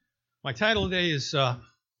My title today is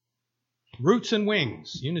Roots and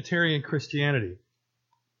Wings, Unitarian Christianity.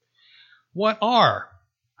 What are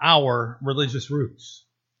our religious roots?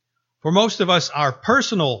 For most of us, our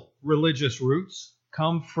personal religious roots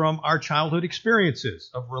come from our childhood experiences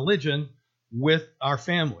of religion with our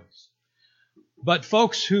families. But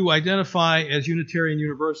folks who identify as Unitarian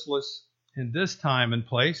Universalists in this time and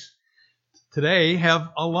place today have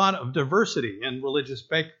a lot of diversity in religious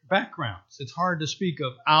backgrounds. It's hard to speak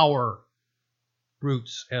of our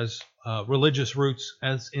roots as religious roots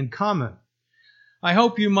as in common. I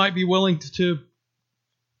hope you might be willing to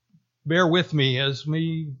bear with me as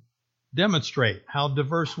we demonstrate how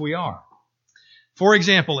diverse we are. For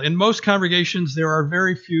example, in most congregations, there are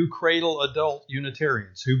very few cradle adult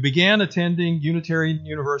Unitarians who began attending Unitarian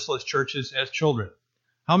Universalist churches as children.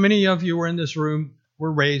 How many of you were in this room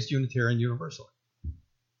were raised Unitarian Universalist?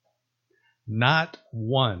 Not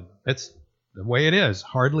one. That's the way it is.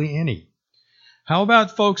 Hardly any. How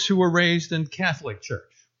about folks who were raised in Catholic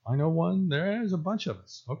Church? I know one. There's a bunch of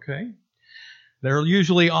us. Okay. There are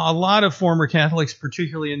usually a lot of former Catholics,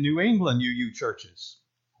 particularly in New England UU churches,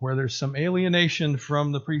 where there's some alienation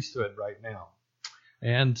from the priesthood right now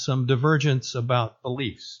and some divergence about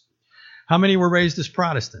beliefs. How many were raised as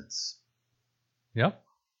Protestants? Yep.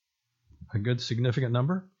 A good significant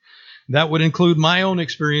number. That would include my own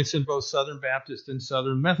experience in both Southern Baptist and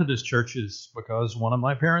Southern Methodist churches, because one of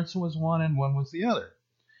my parents was one and one was the other.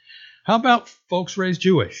 How about folks raised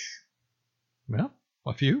Jewish? Well,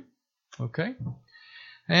 a few. Okay.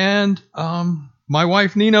 And my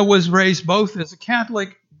wife Nina was raised both as a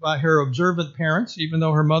Catholic by her observant parents, even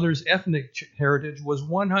though her mother's ethnic heritage was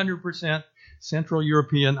 100% Central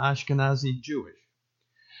European Ashkenazi Jewish.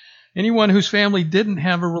 Anyone whose family didn't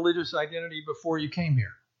have a religious identity before you came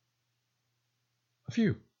here? A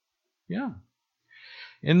few. Yeah.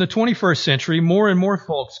 In the 21st century, more and more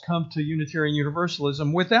folks come to Unitarian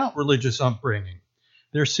Universalism without religious upbringing.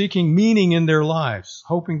 They're seeking meaning in their lives,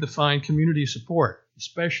 hoping to find community support,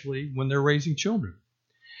 especially when they're raising children.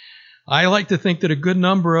 I like to think that a good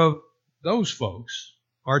number of those folks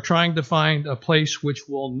are trying to find a place which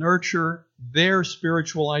will nurture their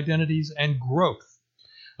spiritual identities and growth.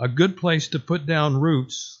 A good place to put down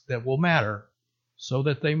roots that will matter so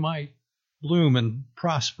that they might bloom and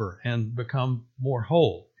prosper and become more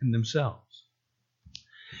whole in themselves.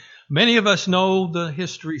 Many of us know the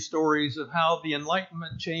history stories of how the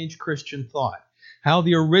Enlightenment changed Christian thought, how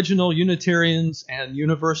the original Unitarians and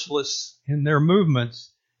Universalists in their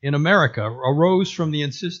movements in America arose from the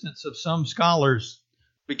insistence of some scholars,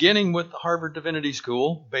 beginning with the Harvard Divinity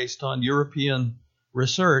School, based on European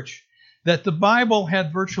research, that the Bible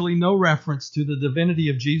had virtually no reference to the divinity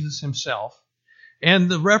of Jesus himself, and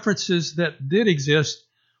the references that did exist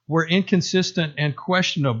were inconsistent and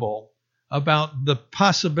questionable about the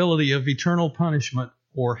possibility of eternal punishment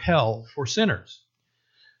or hell for sinners.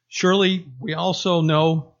 Surely we also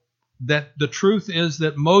know that the truth is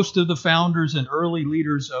that most of the founders and early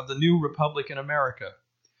leaders of the new republic in America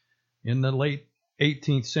in the late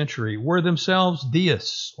 18th century were themselves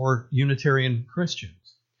deists or Unitarian Christians.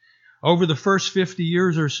 Over the first 50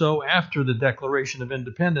 years or so after the Declaration of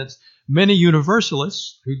Independence, many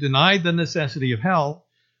Universalists who denied the necessity of hell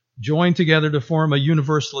joined together to form a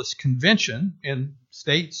Universalist convention in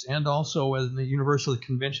states and also in the Universalist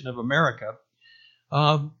Convention of America,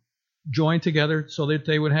 joined together so that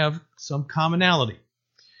they would have some commonality.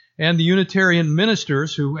 And the Unitarian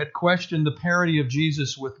ministers who had questioned the parity of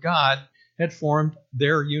Jesus with God had formed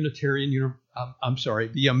their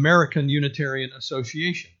the American Unitarian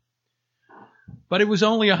Association. But it was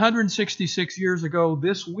only 166 years ago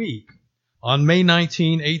this week, on May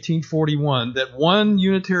 19, 1841, that one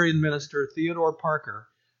Unitarian minister, Theodore Parker,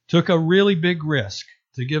 took a really big risk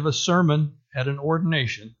to give a sermon at an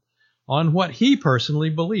ordination on what he personally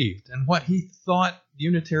believed and what he thought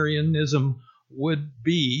Unitarianism would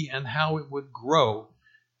be and how it would grow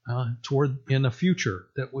toward in a future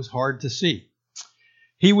that was hard to see.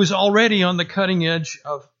 He was already on the cutting edge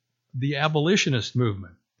of the abolitionist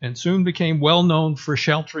movement, and soon became well known for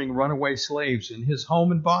sheltering runaway slaves in his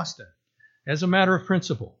home in Boston as a matter of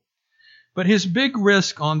principle. But his big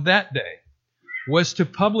risk on that day was to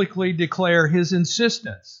publicly declare his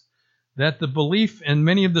insistence that the belief in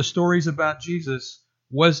many of the stories about Jesus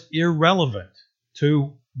was irrelevant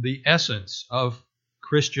to the essence of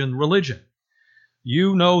Christian religion.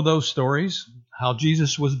 You know those stories, how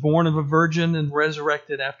Jesus was born of a virgin and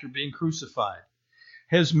resurrected after being crucified.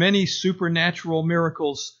 Has many supernatural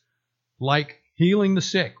miracles like healing the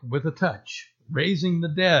sick with a touch, raising the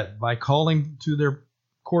dead by calling to their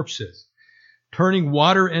corpses, turning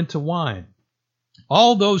water into wine.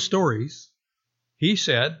 All those stories he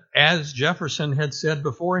said, as Jefferson had said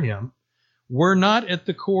before him, were not at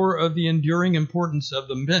the core of the enduring importance of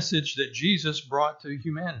the message that Jesus brought to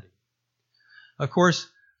humanity. Of course,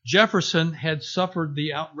 Jefferson had suffered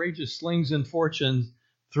the outrageous slings and fortunes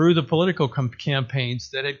through the political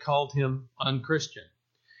campaigns that had called him unchristian.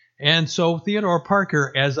 And so Theodore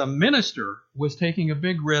Parker, as a minister, was taking a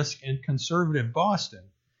big risk in conservative Boston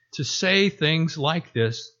to say things like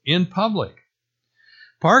this in public.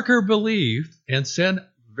 Parker believed and said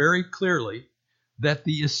very clearly that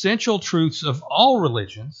the essential truths of all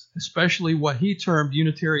religions, especially what he termed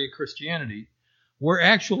Unitarian Christianity, were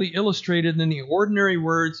actually illustrated in the ordinary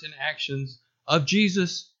words and actions of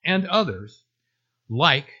Jesus and others,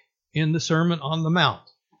 like in the Sermon on the Mount,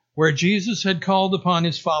 where Jesus had called upon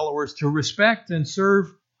his followers to respect and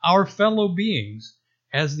serve our fellow beings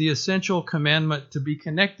as the essential commandment to be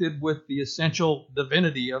connected with the essential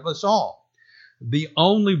divinity of us all. The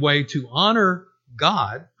only way to honor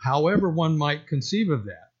God, however one might conceive of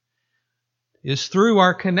that, is through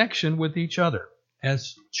our connection with each other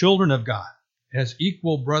as children of God, as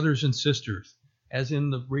equal brothers and sisters, as in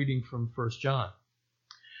the reading from 1 John.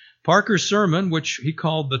 Parker's sermon, which he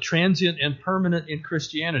called The Transient and Permanent in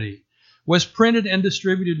Christianity, was printed and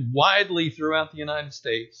distributed widely throughout the United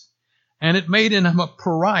States, and it made him a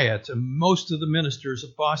pariah to most of the ministers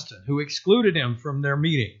of Boston, who excluded him from their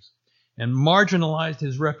meetings and marginalized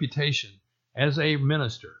his reputation as a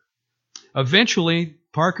minister. Eventually,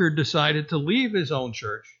 Parker decided to leave his own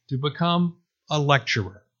church to become a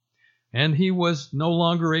lecturer, and he was no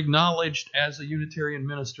longer acknowledged as a Unitarian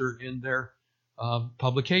minister in their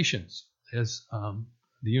publications, as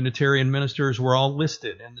the Unitarian ministers were all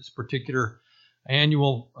listed in this particular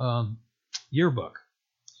annual yearbook.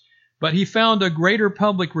 But he found a greater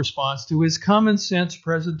public response to his common sense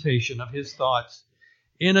presentation of his thoughts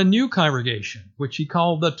in a new congregation, which he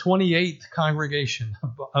called the 28th Congregation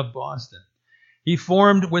of Boston. He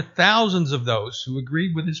formed with thousands of those who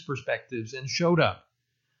agreed with his perspectives and showed up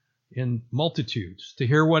in multitudes to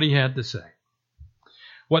hear what he had to say.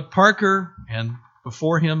 What Parker, and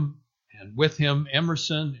before him and with him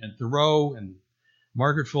Emerson and Thoreau and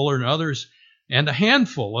Margaret Fuller and others, and a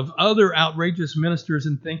handful of other outrageous ministers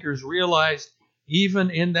and thinkers realized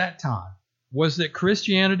even in that time, was that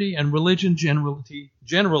Christianity and religion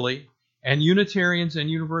generally, and Unitarians and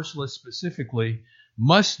Universalists specifically,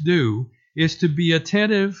 must do is to be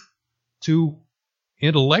attentive to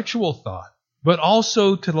intellectual thought, but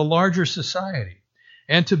also to the larger society,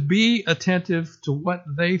 and to be attentive to what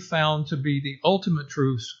they found to be the ultimate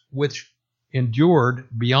truths which endured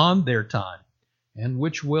beyond their time, and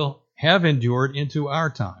which will have endured into our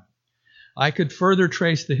time. I could further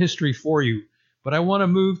trace the history for you, but I want to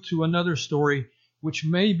move to another story which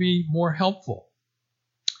may be more helpful.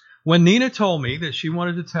 When Nina told me that she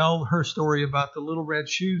wanted to tell her story about the little red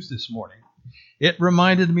shoes this morning, it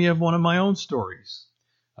reminded me of one of my own stories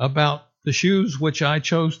about the shoes which I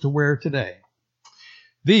chose to wear today.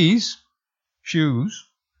 These shoes,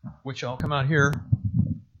 which I'll come out here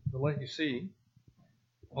to let you see,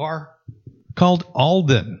 are called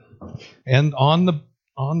Alden. And on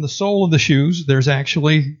the sole of the shoes,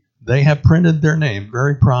 they have printed their name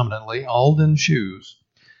very prominently, Alden Shoes.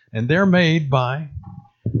 And they're made by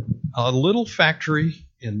a little factory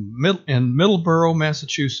in Middleborough,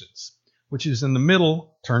 Massachusetts, which is in the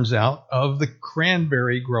middle, turns out, of the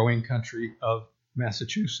cranberry growing country of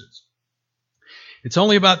Massachusetts. It's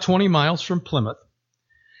only about 20 miles from Plymouth,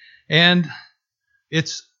 and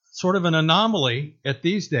it's sort of an anomaly at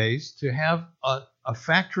these days to have a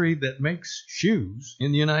factory that makes shoes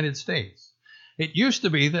in the United States. It used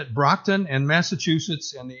to be that Brockton and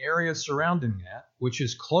Massachusetts and the area surrounding that, which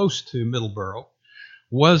is close to Middleborough,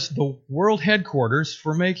 was the world headquarters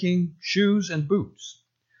for making shoes and boots.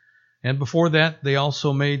 And before that, they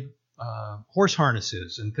also made horse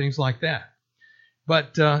harnesses and things like that.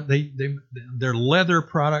 But their leather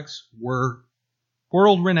products were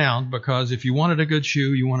world-renowned because if you wanted a good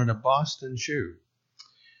shoe, you wanted a Boston shoe.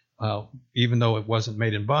 Even though it wasn't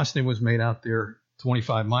made in Boston, it was made out there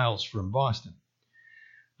 25 miles from Boston.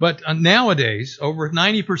 But nowadays, over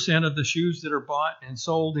 90% of the shoes that are bought and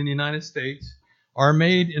sold in the United States are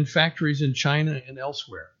made in factories in China and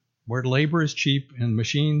elsewhere, where labor is cheap and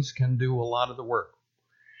machines can do a lot of the work.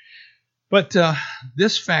 But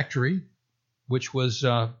this factory, which was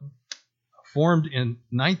formed in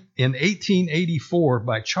 1884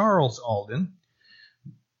 by Charles Alden,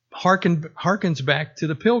 harkens back to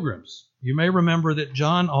the Pilgrims. You may remember that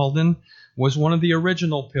John Alden was one of the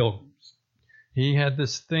original Pilgrims. He had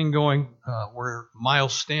this thing going where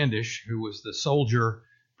Miles Standish, who was the soldier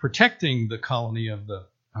protecting the colony of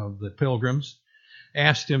the Pilgrims,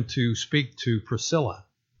 asked him to speak to Priscilla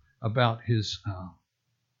about his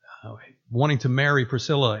wanting to marry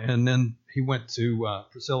Priscilla. And then he went to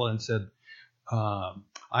Priscilla and said,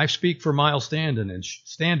 I speak for Miles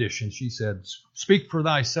Standish. And she said, speak for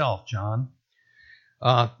thyself, John.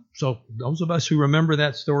 So those of us who remember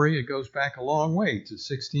that story, it goes back a long way to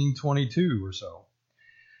 1622 or so.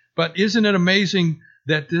 But isn't it amazing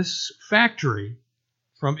that this factory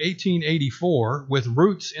from 1884, with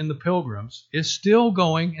roots in the Pilgrims, is still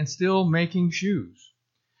going and still making shoes?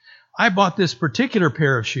 I bought this particular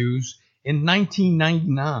pair of shoes in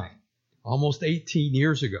 1999, almost 18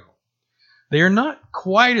 years ago. They are not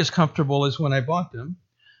quite as comfortable as when I bought them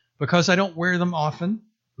because I don't wear them often.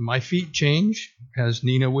 My feet change, as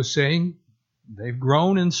Nina was saying. They've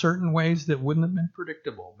grown in certain ways that wouldn't have been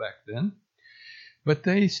predictable back then. But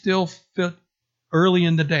they still fit early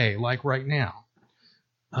in the day, like right now.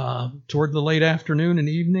 Toward the late afternoon and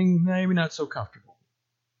evening, maybe not so comfortable.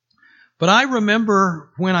 But I remember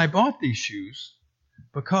when I bought these shoes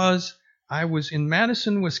because I was in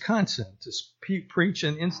Madison, Wisconsin to preach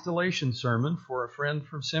an installation sermon for a friend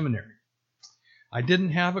from seminary. I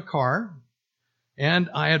didn't have a car, and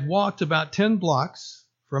I had walked about 10 blocks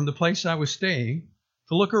from the place I was staying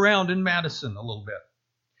to look around in Madison a little bit.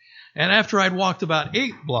 And after I'd walked about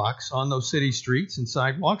 8 blocks on those city streets and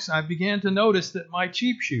sidewalks, I began to notice that my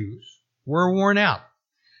cheap shoes were worn out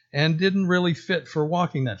and didn't really fit for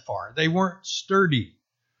walking that far. They weren't sturdy.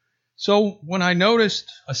 So when I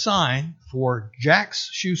noticed a sign for Jack's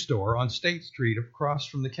Shoe Store on State Street across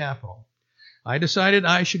from the Capitol, I decided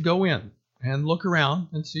I should go in and look around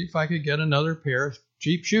and see if I could get another pair of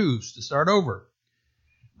cheap shoes to start over.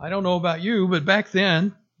 I don't know about you, but back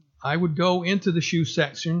then, I would go into the shoe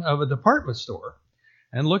section of a department store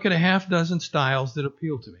and look at a half dozen styles that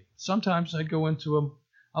appealed to me. Sometimes I'd go into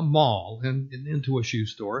a mall and into a shoe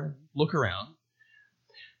store and look around.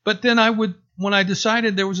 But then when I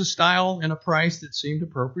decided there was a style and a price that seemed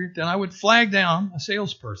appropriate, then I would flag down a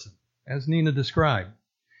salesperson, as Nina described,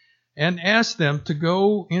 and ask them to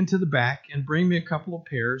go into the back and bring me a couple of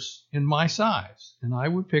pairs in my size. And I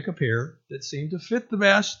would pick a pair that seemed to fit the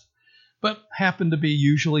best, but happened to be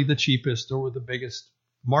usually the cheapest or with the biggest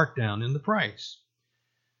markdown in the price.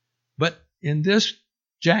 But in this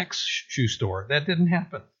Jack's Shoe Store, that didn't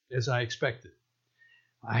happen as I expected.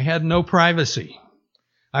 I had no privacy.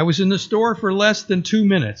 I was in the store for less than 2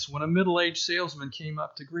 minutes when a middle-aged salesman came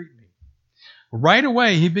up to greet me. Right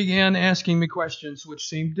away, he began asking me questions which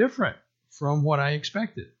seemed different from what I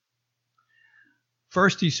expected.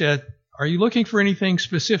 First, he said, "Are you looking for anything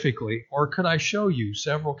specifically, or could I show you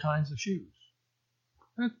several kinds of shoes?"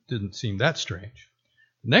 That didn't seem that strange.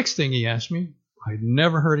 The next thing he asked me, I'd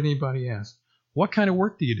never heard anybody ask, "What kind of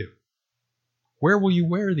work do you do? Where will you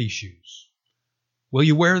wear these shoes? Will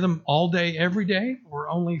you wear them all day, every day, or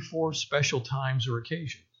only for special times or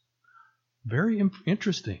occasions?" Very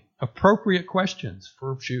interesting, appropriate questions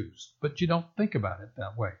for shoes, but you don't think about it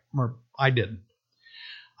that way, or I didn't.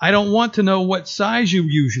 "I don't want to know what size you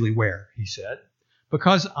usually wear," he said,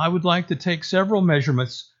 "because I would like to take several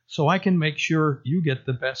measurements so I can make sure you get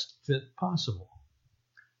the best fit possible.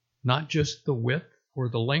 Not just the width or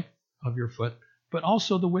the length of your foot, but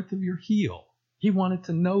also the width of your heel." He wanted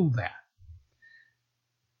to know that.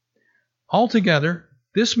 Altogether,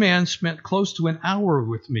 this man spent close to an hour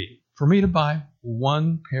with me for me to buy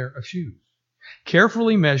one pair of shoes,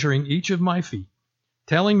 carefully measuring each of my feet,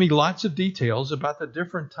 telling me lots of details about the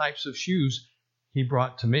different types of shoes he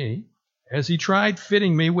brought to me, as he tried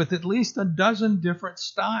fitting me with at least a dozen different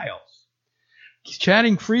styles,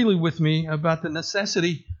 chatting freely with me about the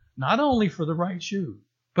necessity not only for the right shoe,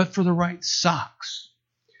 but for the right socks.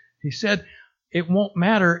 He said, "It won't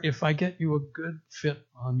matter if I get you a good fit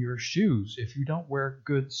on your shoes if you don't wear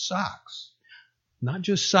good socks. Not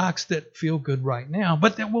just socks that feel good right now,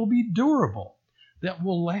 but that will be durable, that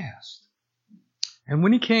will last." And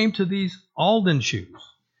when he came to these Alden shoes,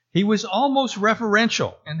 he was almost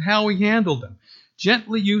reverential in how he handled them,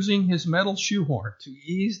 gently using his metal shoehorn to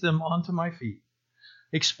ease them onto my feet,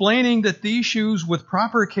 explaining that these shoes with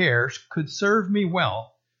proper care could serve me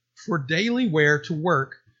well for daily wear to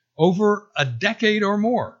work over a decade or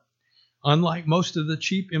more, unlike most of the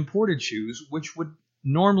cheap imported shoes, which would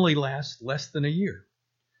normally last less than a year.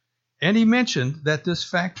 And he mentioned that this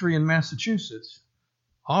factory in Massachusetts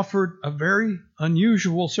offered a very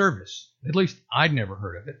unusual service. At least I'd never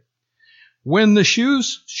heard of it. When the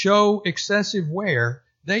shoes show excessive wear,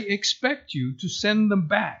 they expect you to send them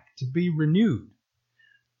back to be renewed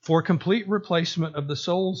for complete replacement of the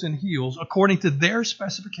soles and heels according to their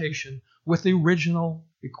specification with the original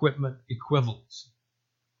equipment equivalents.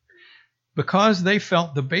 Because they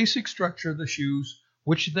felt the basic structure of the shoes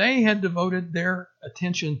which they had devoted their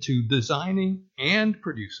attention to designing and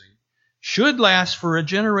producing, should last for a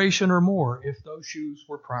generation or more if those shoes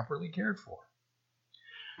were properly cared for.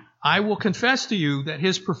 I will confess to you that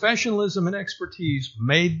his professionalism and expertise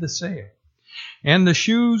made the sale, and the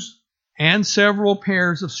shoes and several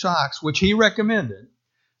pairs of socks which he recommended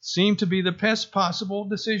seemed to be the best possible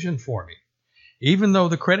decision for me, even though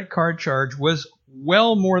the credit card charge was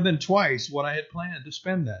well more than twice what I had planned to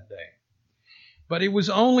spend that day. But it was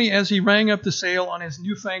only as he rang up the sale on his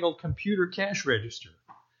newfangled computer cash register,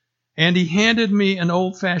 and he handed me an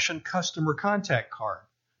old-fashioned customer contact card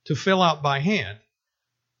to fill out by hand,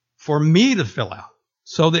 for me to fill out,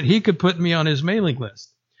 so that he could put me on his mailing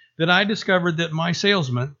list, that I discovered that my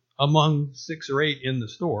salesman, among 6 or 8 in the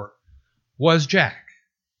store, was Jack,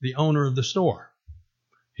 the owner of the store.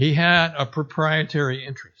 He had a proprietary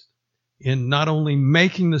interest in not only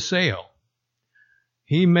making the sale,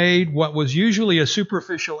 he made what was usually a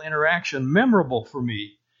superficial interaction memorable for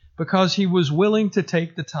me because he was willing to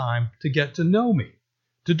take the time to get to know me,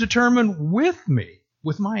 to determine with me,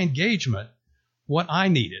 with my engagement, what I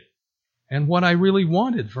needed and what I really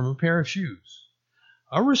wanted from a pair of shoes.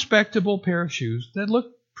 A respectable pair of shoes that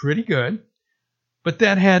looked pretty good, but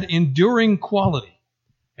that had enduring quality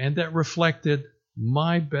and that reflected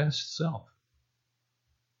my best self.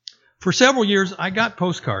 For several years, I got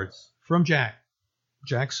postcards from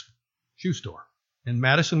Jack's shoe store in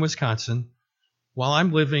Madison, Wisconsin, while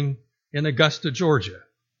I'm living in Augusta, Georgia,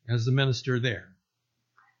 as the minister there.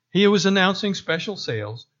 He was announcing special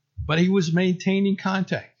sales, but he was maintaining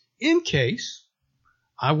contact. In case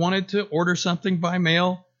I wanted to order something by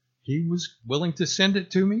mail, he was willing to send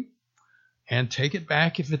it to me and take it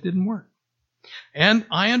back if it didn't work. And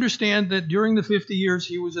I understand that during the 50 years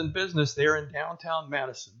he was in business there in downtown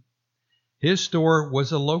Madison, his store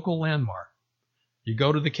was a local landmark. You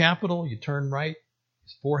go to the Capitol, you turn right,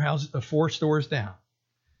 it's 4 stores down.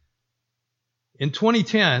 In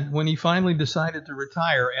 2010, when he finally decided to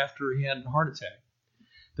retire after he had a heart attack,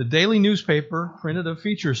 the daily newspaper printed a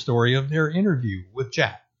feature story of their interview with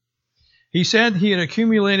Jack. He said he had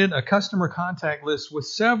accumulated a customer contact list with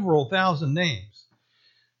several thousand names.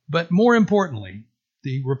 But more importantly,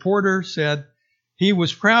 the reporter said he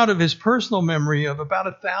was proud of his personal memory of about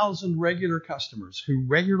 1,000 regular customers who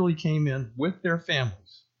regularly came in with their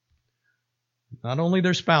families. Not only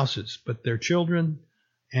their spouses, but their children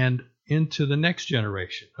and into the next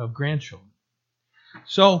generation of grandchildren.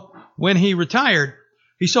 So when he retired,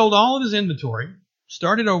 he sold all of his inventory,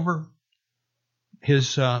 started over.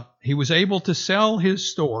 He was able to sell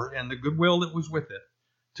his store and the goodwill that was with it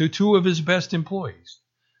to 2 of his best employees,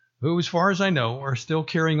 who, as far as I know, are still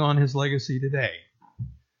carrying on his legacy today,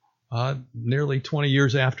 nearly 20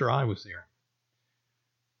 years after I was there.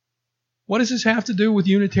 What does this have to do with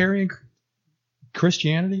Unitarian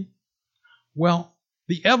Christianity? Well,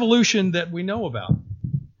 the evolution that we know about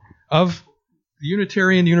of the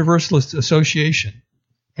Unitarian Universalist Association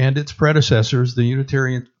and its predecessors,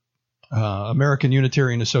 the American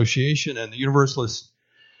Unitarian Association and the Universalist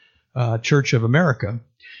Church of America,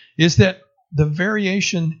 is that the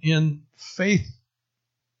variation in faith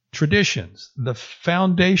traditions, the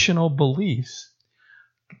foundational beliefs,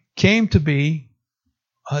 came to be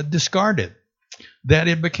discarded. That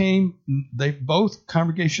it became, both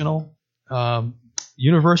Congregational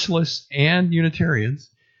Universalists and Unitarians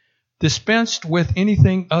dispensed with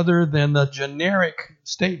anything other than the generic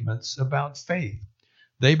statements about faith.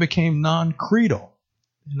 They became non-creedal.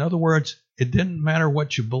 In other words, it didn't matter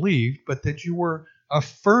what you believed, but that you were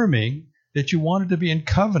affirming that you wanted to be in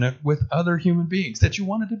covenant with other human beings, that you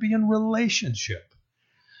wanted to be in relationship,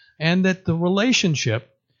 and that the relationship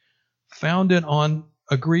founded on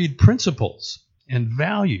agreed principles and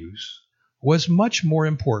values was much more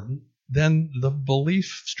important than the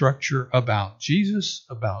belief structure about Jesus,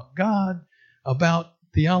 about God, about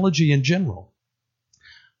theology in general.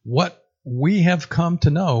 What we have come to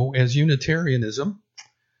know as Unitarianism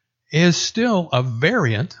is still a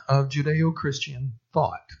variant of Judeo-Christian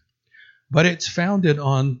thought, but it's founded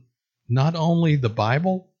on not only the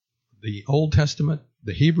Bible, the Old Testament,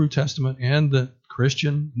 the Hebrew Testament, and the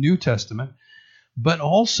Christian New Testament, but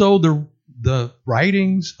also the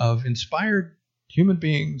writings of inspired human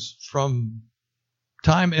beings from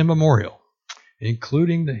time immemorial,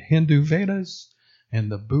 including the Hindu Vedas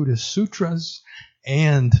and the Buddhist Sutras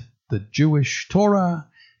and the Jewish Torah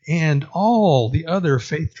and all the other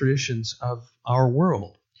faith traditions of our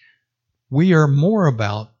world. We are more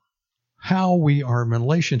about how we are in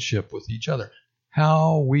relationship with each other,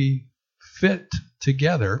 how we fit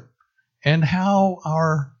together, and how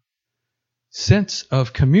our sense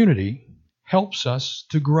of community helps us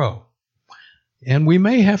to grow. And we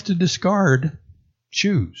may have to discard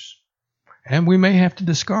shoes. And we may have to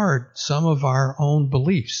discard some of our own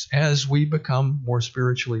beliefs as we become more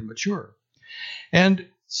spiritually mature. And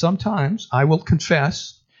sometimes, I will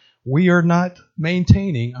confess, we are not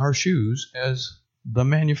maintaining our shoes as the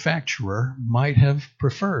manufacturer might have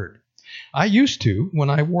preferred. I used to, when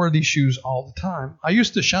I wore these shoes all the time, I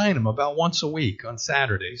used to shine them about once a week on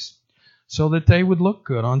Saturdays so that they would look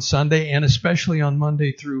good on Sunday and especially on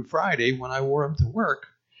Monday through Friday when I wore them to work,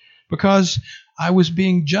 because I was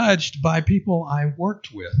being judged by people I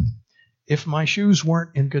worked with. If my shoes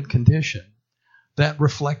weren't in good condition, that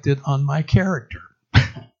reflected on my character.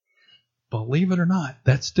 Believe it or not,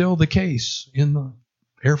 that's still the case in the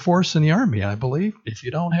Air Force and the Army, I believe. If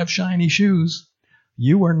you don't have shiny shoes,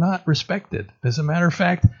 you are not respected. As a matter of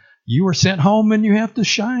fact, you are sent home and you have to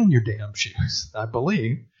shine your damn shoes, I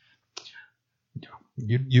believe.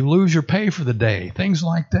 You lose your pay for the day, things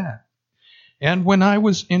like that. And when I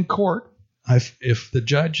was in court, if the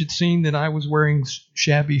judge had seen that I was wearing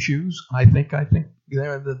shabby shoes, I think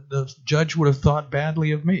the judge would have thought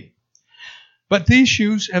badly of me. But these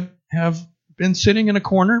shoes have been sitting in a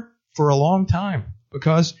corner for a long time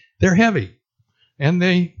because they're heavy and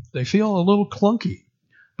they feel a little clunky.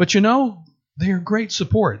 But they are great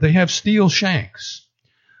support. They have steel shanks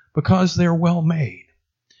because they're well made.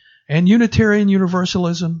 And Unitarian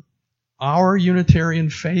Universalism, our Unitarian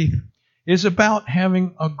faith, is about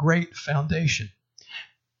having a great foundation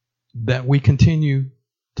that we continue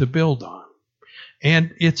to build on.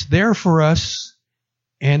 And it's there for us,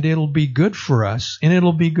 and it'll be good for us, and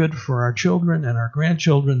it'll be good for our children and our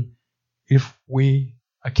grandchildren if we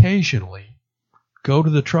occasionally go to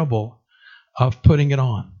the trouble of putting it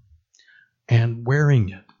on and wearing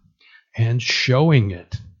it and showing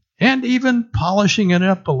it and even polishing it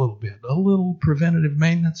up a little bit. A little preventative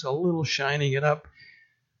maintenance, a little shining it up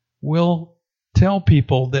will tell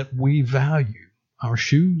people that we value our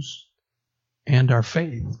shoes and our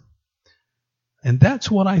faith. And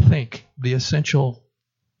that's what I think the essential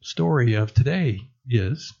story of today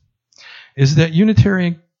is that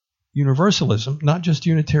Unitarian Universalism, not just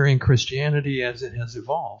Unitarian Christianity as it has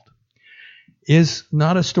evolved, is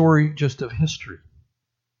not a story just of history.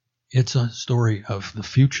 It's a story of the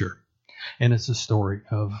future, and it's a story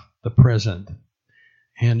of the present,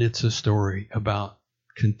 and it's a story about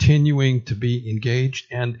continuing to be engaged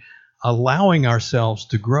and allowing ourselves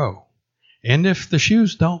to grow. And if the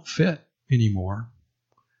shoes don't fit anymore,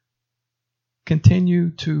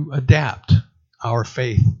 continue to adapt our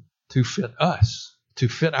faith to fit us, to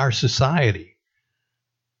fit our society,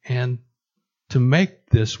 and to make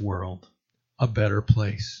this world a better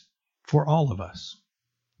place for all of us.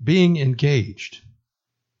 Being engaged,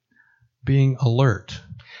 being alert,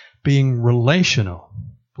 being relational,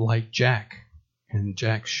 like Jack in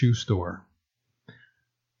Jack's shoe store,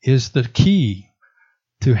 is the key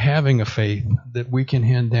to having a faith that we can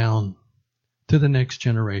hand down to the next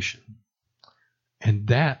generation. And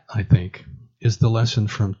that, I think, is the lesson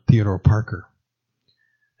from Theodore Parker.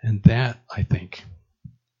 And that, I think,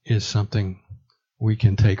 is something we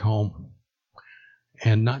can take home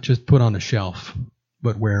and not just put on a shelf,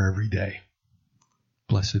 but wear every day.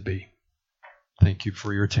 Blessed be. Thank you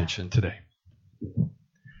for your attention today.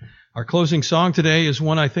 Our closing song today is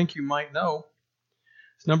one I think you might know.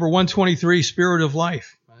 It's number 123, Spirit of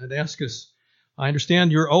Life. I'd ask us, I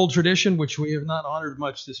understand your old tradition, which we have not honored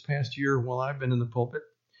much this past year while I've been in the pulpit,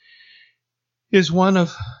 is one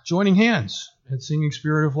of joining hands and singing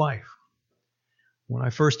Spirit of Life. When I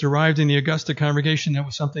first arrived in the Augusta congregation, that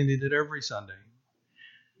was something they did every Sunday.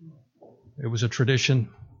 It was a tradition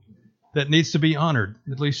that needs to be honored,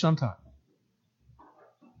 at least sometimes.